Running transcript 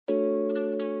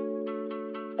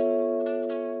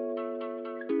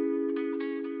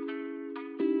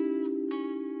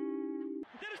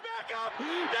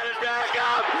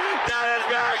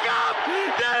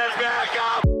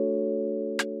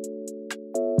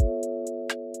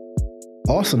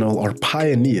Arsenal are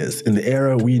pioneers in the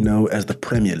era we know as the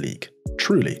Premier League.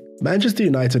 Truly, Manchester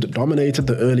United dominated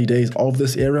the early days of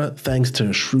this era thanks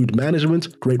to shrewd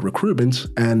management, great recruitment,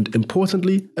 and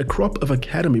importantly, a crop of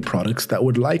academy products that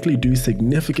would likely do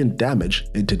significant damage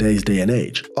in today's day and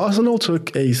age. Arsenal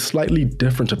took a slightly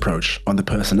different approach on the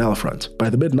personnel front. By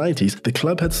the mid-90s, the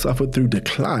club had suffered through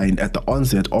decline at the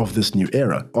onset of this new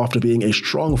era, after being a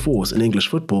strong force in English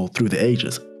football through the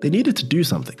ages. They needed to do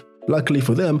something. Luckily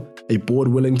for them, a board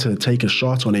willing to take a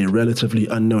shot on a relatively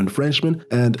unknown Frenchman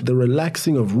and the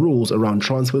relaxing of rules around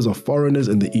transfers of foreigners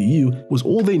in the EU was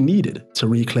all they needed to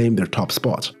reclaim their top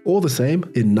spot. All the same,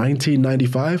 in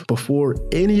 1995, before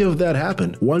any of that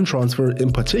happened, one transfer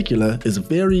in particular is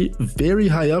very, very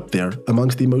high up there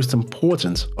amongst the most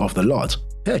important of the lot.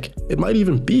 Heck, it might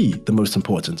even be the most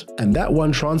important. And that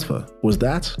one transfer was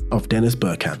that of Dennis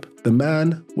Bergkamp, the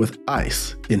man with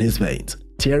ice in his veins.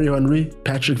 Thierry Henry,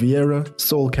 Patrick Vieira,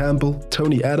 Sol Campbell,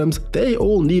 Tony Adams, they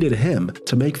all needed him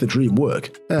to make the dream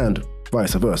work, and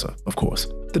vice versa, of course.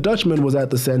 The Dutchman was at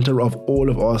the center of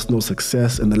all of Arsenal's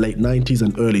success in the late 90s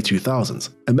and early 2000s.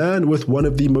 A man with one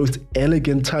of the most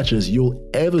elegant touches you'll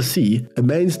ever see, a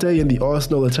mainstay in the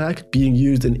Arsenal attack, being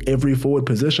used in every forward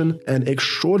position, an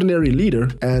extraordinary leader,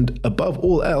 and above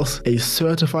all else, a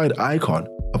certified icon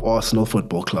of Arsenal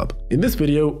Football Club. In this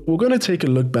video, we're going to take a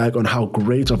look back on how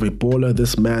great of a baller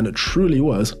this man truly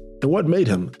was and what made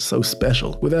him so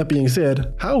special. With that being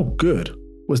said, how good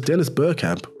was Dennis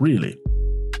Bergkamp really?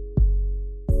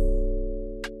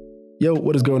 Yo,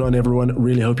 what is going on everyone?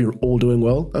 Really hope you're all doing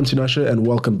well. I'm Tinashe and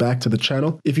welcome back to the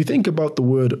channel. If you think about the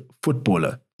word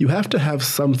footballer, you have to have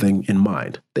something in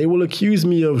mind. They will accuse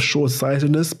me of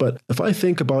short-sightedness, but if I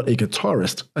think about a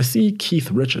guitarist, I see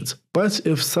Keith Richards. But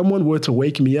if someone were to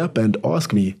wake me up and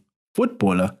ask me,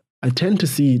 footballer, I tend to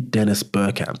see Dennis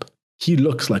Bergkamp. He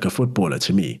looks like a footballer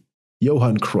to me.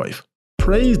 Johan Cruyff.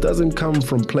 Praise doesn't come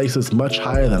from places much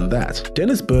higher than that.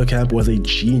 Dennis Bergkamp was a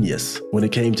genius when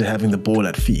it came to having the ball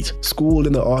at feet. Schooled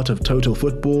in the art of total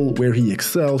football where he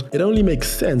excelled, it only makes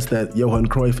sense that Johan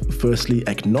Cruyff firstly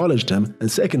acknowledged him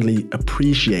and secondly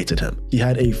appreciated him. He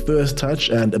had a first touch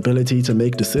and ability to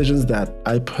make decisions that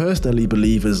I personally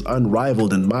believe is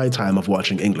unrivaled in my time of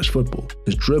watching English football.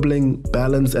 His dribbling,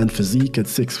 balance and physique at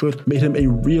 6 foot made him a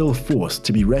real force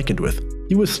to be reckoned with.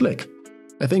 He was slick.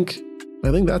 I think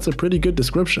that's a pretty good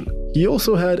description. He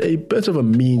also had a bit of a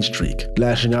mean streak,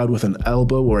 lashing out with an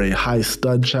elbow or a high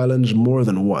stud challenge more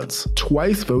than once.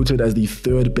 Twice voted as the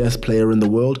 3rd best player in the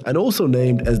world and also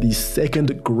named as the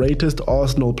 2nd greatest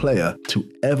Arsenal player to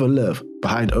ever live,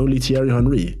 behind only Thierry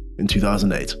Henry in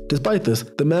 2008. Despite this,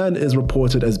 the man is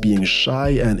reported as being shy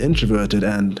and introverted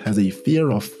and has a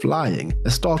fear of flying,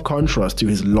 a stark contrast to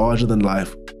his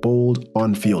larger-than-life, bold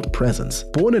on-field presence.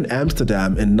 Born in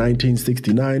Amsterdam in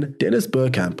 1969, Dennis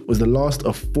Bergkamp was the last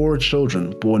of 4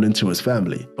 children born into his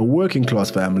family, a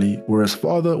working-class family where his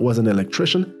father was an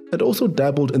electrician and also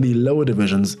dabbled in the lower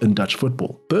divisions in Dutch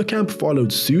football. Bergkamp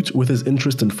followed suit with his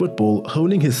interest in football,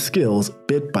 honing his skills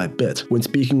bit by bit. When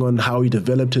speaking on how he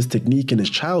developed his technique in his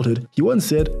childhood, he once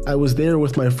said, "I was there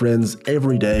with my friends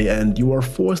every day and you are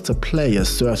forced to play a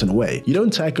certain way. You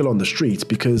don't tackle on the street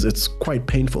because it's quite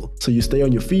painful. So you stay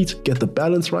on your feet, get the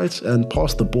balance right and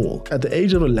pass the ball." At the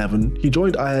age of 11, he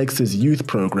joined Ajax's youth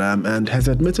program and has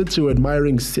admitted to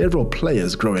admiring several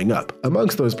players growing up.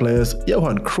 Amongst those players,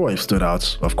 Johan Cruyff stood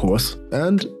out, of course,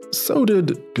 and so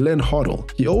did Glenn Hoddle.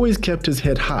 He always kept his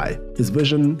head high. His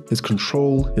vision, his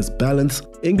control, his balance.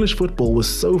 English football was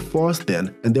so fast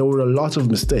then and there were a lot of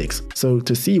mistakes, so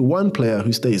to see one player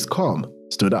who stays calm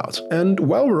stood out. And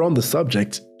while we're on the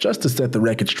subject, just to set the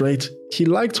record straight, he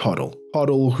liked Hoddle.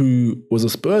 Hoddle, who was a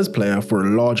Spurs player for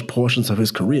large portions of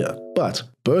his career, but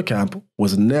Bergkamp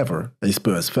was never a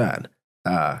Spurs fan.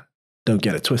 Don't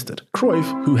get it twisted.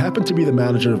 Cruyff, who happened to be the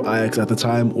manager of Ajax at the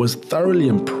time, was thoroughly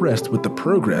impressed with the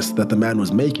progress that the man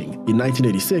was making. In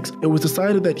 1986, it was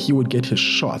decided that he would get his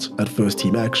shot at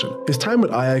first-team action. His time at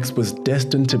Ajax was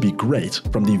destined to be great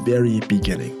from the very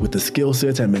beginning. With the skill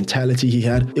set and mentality he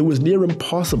had, it was near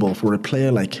impossible for a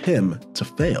player like him to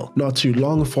fail. Not too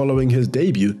long following his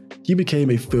debut, he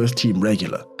became a first-team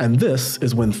regular. And this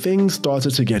is when things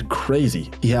started to get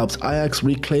crazy. He helped Ajax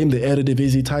reclaim the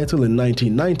Eredivisie title in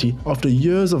 1990 after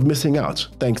years of missing out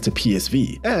thanks to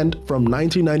PSV. And from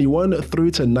 1991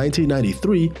 through to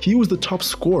 1993, he was the top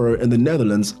scorer in the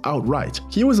Netherlands outright.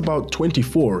 He was about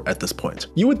 24 at this point.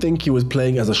 You would think he was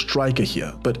playing as a striker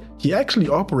here, but he actually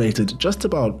operated just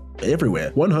about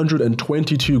everywhere.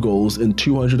 122 goals in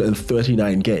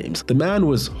 239 games. The man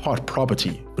was hot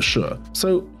property for sure.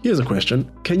 So here's a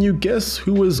question. Can you guess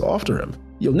who was after him?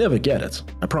 You'll never get it,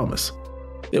 I promise.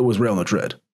 It was Real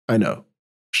Madrid. I know.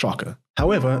 Shocker.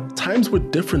 However, times were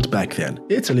different back then.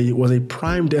 Italy was a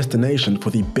prime destination for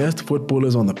the best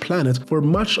footballers on the planet for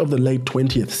much of the late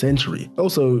 20th century.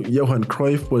 Also, Johan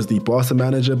Cruyff was the Barca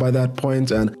manager by that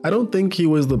point, and I don't think he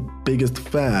was the biggest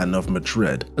fan of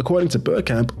Madrid. According to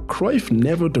Bergkamp, Cruyff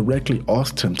never directly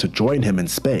asked him to join him in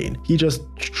Spain. He just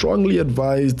strongly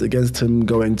advised against him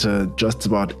going to just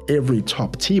about every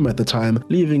top team at the time,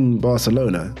 leaving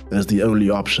Barcelona as the only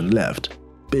option left.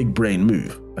 Big brain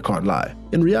move, I can't lie.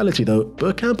 In reality though,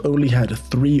 Bergkamp only had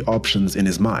 3 options in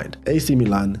his mind: AC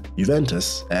Milan,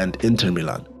 Juventus, and Inter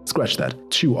Milan. Scratch that,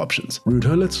 2 options. Ruud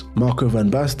Gullit, Marco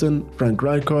van Basten, Frank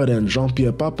Rijkaard, and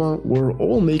Jean-Pierre Papin were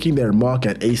all making their mark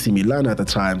at AC Milan at the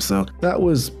time, so that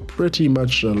was pretty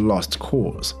much a lost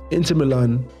cause. Inter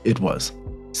Milan it was.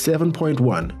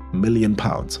 £7.1 million.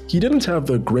 He didn't have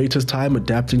the greatest time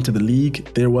adapting to the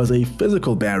league. There was a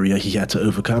physical barrier he had to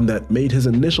overcome that made his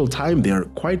initial time there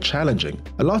quite challenging.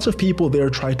 A lot of people there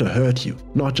tried to hurt you,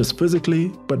 not just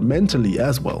physically, but mentally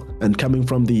as well. And coming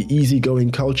from the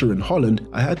easygoing culture in Holland,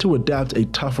 I had to adapt a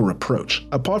tougher approach.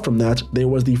 Apart from that, there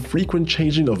was the frequent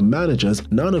changing of managers,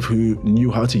 none of who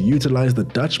knew how to utilize the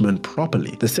Dutchman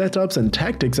properly. The setups and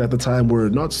tactics at the time were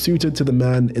not suited to the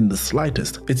man in the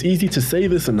slightest. It's easy to say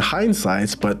this in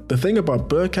hindsight, but the thing about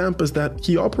Bergkamp is that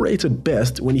he operated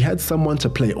best when he had someone to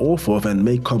play off of and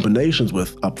make combinations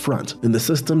with up front. In the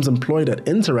systems employed at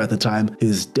Inter at the time,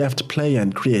 his deft play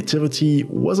and creativity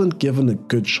wasn't given a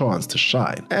good chance to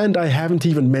shine. And I haven't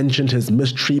even mentioned his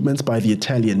mistreatment by the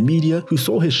Italian media, who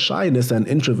saw his shyness and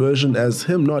introversion as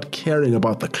him not caring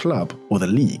about the club or the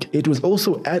league. It was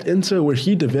also at Inter where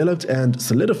he developed and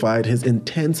solidified his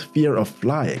intense fear of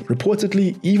flying,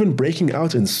 reportedly even breaking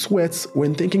out in sweats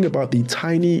when thinking about the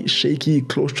tiny, shaky,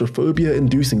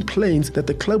 claustrophobia-inducing planes that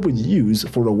the club would use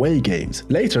for away games.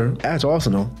 Later, at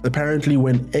Arsenal, apparently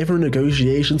whenever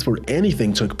negotiations for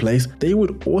anything took place, they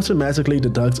would automatically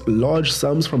deduct large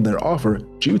sums from their offer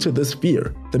due to this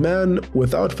fear. The man,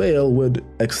 without fail, would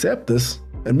accept this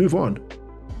and move on.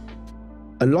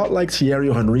 A lot like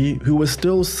Thierry Henry, who was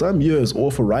still some years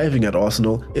off arriving at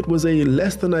Arsenal, it was a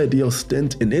less than ideal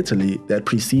stint in Italy that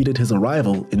preceded his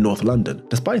arrival in North London.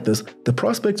 Despite this, the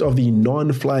prospect of the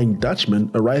non-flying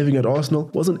Dutchman arriving at Arsenal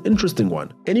was an interesting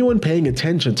one. Anyone paying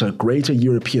attention to greater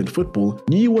European football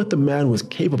knew what the man was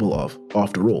capable of,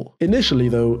 after all. Initially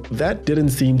though, that didn't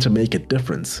seem to make a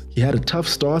difference. He had a tough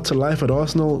start to life at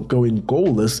Arsenal, going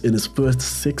goalless in his first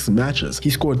 6 matches. He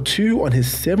scored 2 on his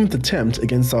 7th attempt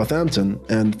against Southampton,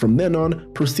 and from then on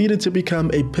proceeded to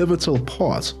become a pivotal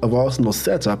part of Arsenal's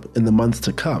setup in the months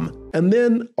to come. And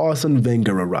then Arsene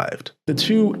Wenger arrived. The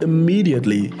two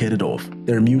immediately hit it off.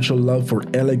 Their mutual love for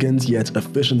elegant yet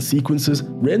efficient sequences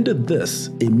rendered this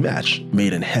a match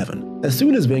made in heaven. As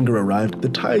soon as Wenger arrived, the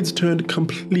tides turned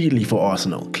completely for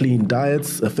Arsenal. Clean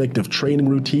diets, effective training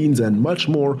routines, and much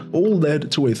more all led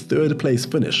to a 3rd place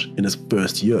finish in his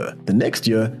first year. The next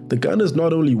year, the Gunners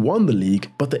not only won the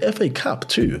league, but the FA Cup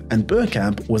too, and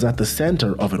Bergkamp was at the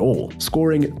center of it all,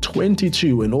 scoring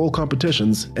 22 in all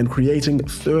competitions and creating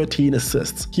 13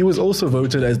 assists. He was also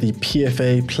voted as the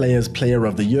PFA Players Player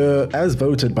of the Year, as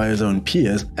voted by his own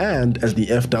peers, and as the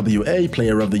FWA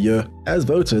Player of the Year, as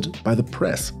voted by the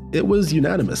press. It was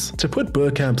unanimous. To put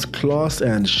Bergkamp's class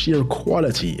and sheer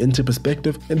quality into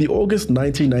perspective, in the August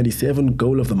 1997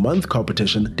 Goal of the Month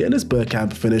competition, Dennis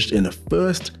Bergkamp finished in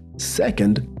 1st,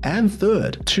 2nd, and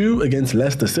 3rd, 2 against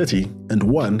Leicester City and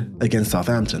 1 against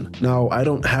Southampton. Now, I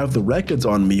don't have the records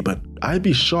on me, but I'd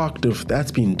be shocked if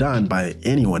that's been done by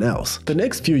anyone else. The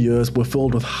next few years were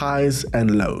filled with highs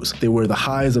and lows. They were the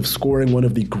highs of scoring one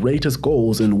of the greatest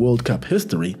goals in World Cup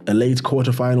history, a late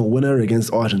quarterfinal winner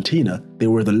against Argentina. They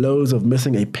were the lows of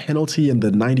missing a penalty in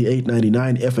the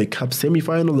 98-99 FA Cup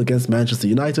semi-final against Manchester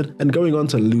United and going on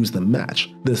to lose the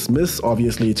match. This miss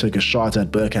obviously took a shot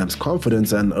at Bergkamp's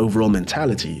confidence and overall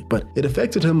mentality, but it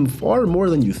affected him far more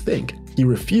than you think. He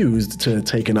refused to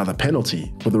take another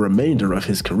penalty for the remainder of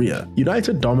his career.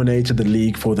 United dominated the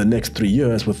league for the next 3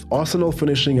 years, with Arsenal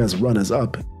finishing as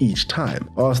runners-up each time.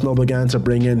 Arsenal began to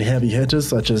bring in heavy hitters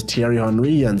such as Thierry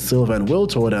Henry and Sylvain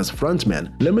Wiltord as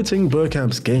frontmen, limiting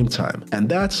Bergkamp's game time. And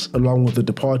that, along with the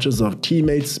departures of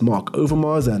teammates Marc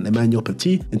Overmars and Emmanuel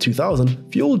Petit in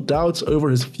 2000, fueled doubts over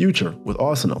his future with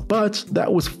Arsenal. But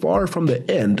that was far from the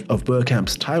end of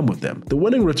Bergkamp's time with them. The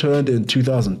winning returned in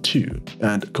 2002,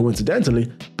 and coincidentally,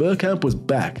 Bergkamp was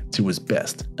back to his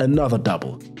best. Another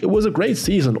double. It was a great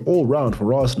season all round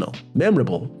for Arsenal.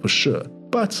 Memorable for sure.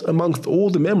 But amongst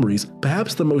all the memories,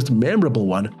 perhaps the most memorable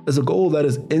one is a goal that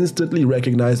is instantly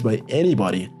recognized by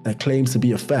anybody that claims to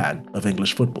be a fan of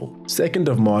English football. 2nd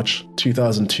of March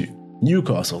 2002.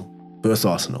 Newcastle versus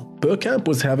Arsenal. Bergkamp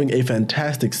was having a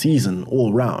fantastic season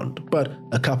all round, but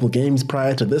a couple games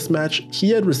prior to this match, he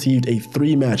had received a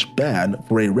 3-match ban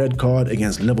for a red card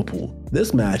against Liverpool.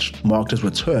 This match marked his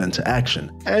return to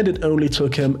action, and it only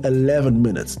took him 11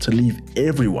 minutes to leave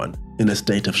everyone in a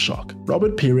state of shock.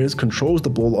 Robert Pires controls the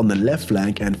ball on the left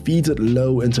flank and feeds it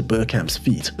low into Bergkamp's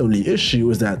feet. Only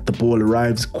issue is that the ball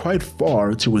arrives quite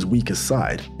far to his weakest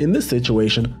side. In this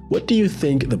situation, what do you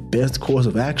think the best course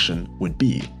of action would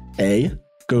be? A.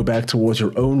 Go back towards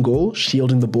your own goal,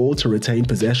 shielding the ball to retain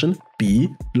possession. B.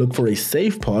 Look for a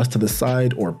safe pass to the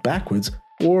side or backwards.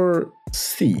 Or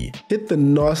C. Hit the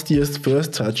nastiest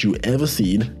first touch you ever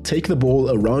seen, take the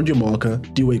ball around your marker,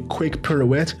 do a quick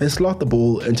pirouette, and slot the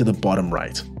ball into the bottom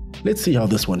right. Let's see how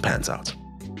this one pans out.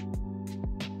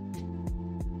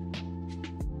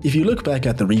 If you look back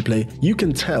at the replay, you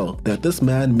can tell that this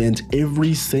man meant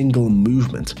every single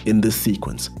movement in this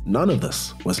sequence. None of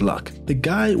this was luck. The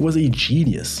guy was a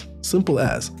genius. Simple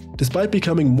as. Despite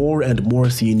becoming more and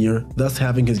more senior, thus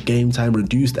having his game time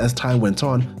reduced as time went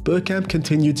on, Bergkamp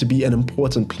continued to be an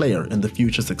important player in the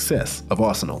future success of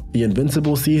Arsenal. The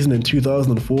invincible season in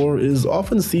 2004 is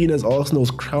often seen as Arsenal's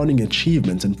crowning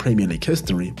achievement in Premier League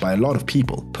history by a lot of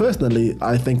people. Personally,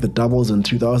 I think the doubles in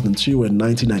 2002 and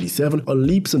 1997 are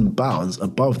leaps and bounds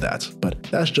above that, but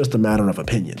that's just a matter of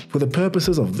opinion. For the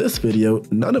purposes of this video,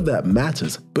 none of that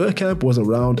matters. Bergkamp was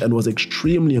around and was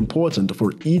extremely important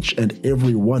for each and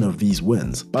every one of these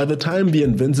wins. By the time the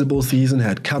invincible season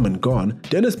had come and gone,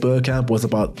 Dennis Bergkamp was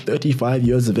about 35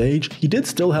 years of age. He did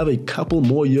still have a couple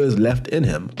more years left in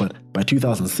him, but by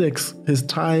 2006, his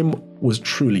time was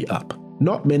truly up.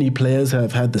 Not many players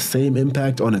have had the same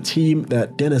impact on a team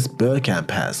that Dennis Bergkamp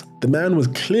has. The man was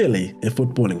clearly a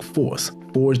footballing force,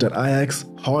 forged at Ajax,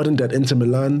 hardened at Inter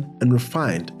Milan, and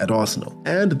refined at Arsenal.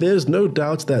 And there's no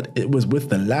doubt that it was with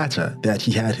the latter that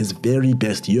he had his very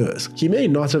best years. He may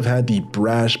not have had the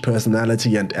brash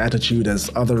personality and attitude as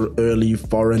other early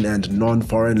foreign and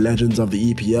non-foreign legends of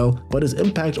the EPL, but his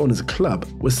impact on his club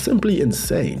was simply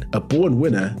insane. A born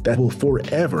winner that will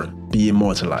forever be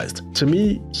immortalized. To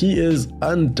me, he is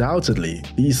undoubtedly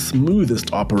the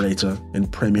smoothest operator in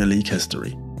Premier League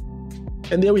history.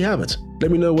 And there we have it. Let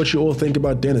me know what you all think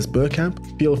about Dennis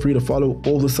Bergkamp. Feel free to follow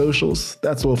all the socials.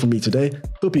 That's all from me today.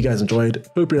 Hope you guys enjoyed.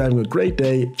 Hope you're having a great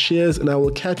day. Cheers, and I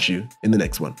will catch you in the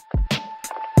next one.